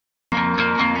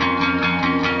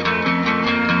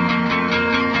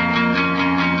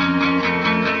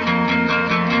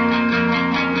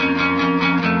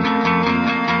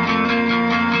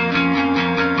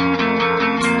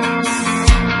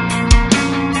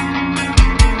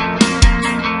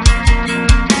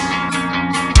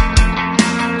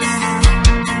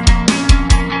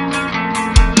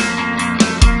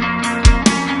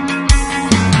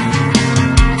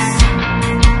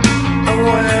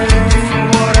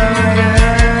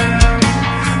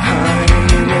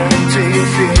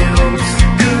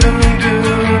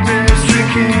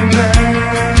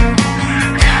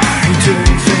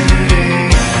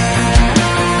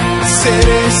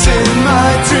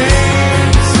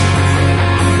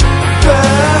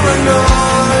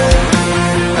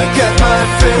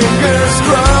fingers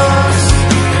crossed,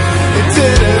 it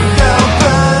didn't help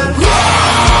it.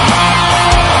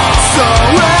 So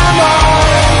am I,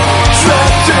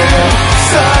 trapped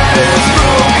inside this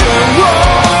broken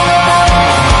wall,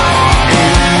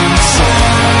 inside.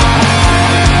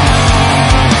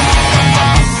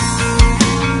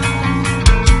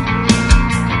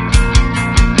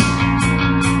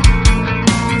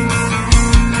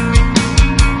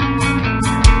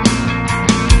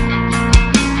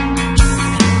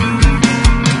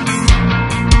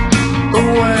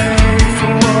 Away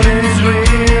from what is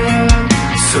real,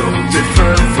 so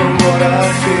different from what I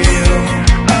feel.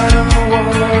 I don't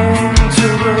want to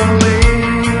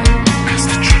believe, 'cause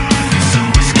the truth is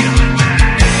always killing me.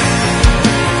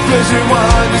 Pleasure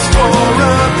wine is for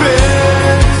a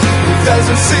bit, it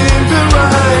doesn't seem the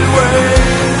right way.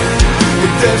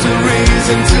 If there's a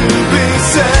reason to be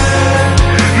sad,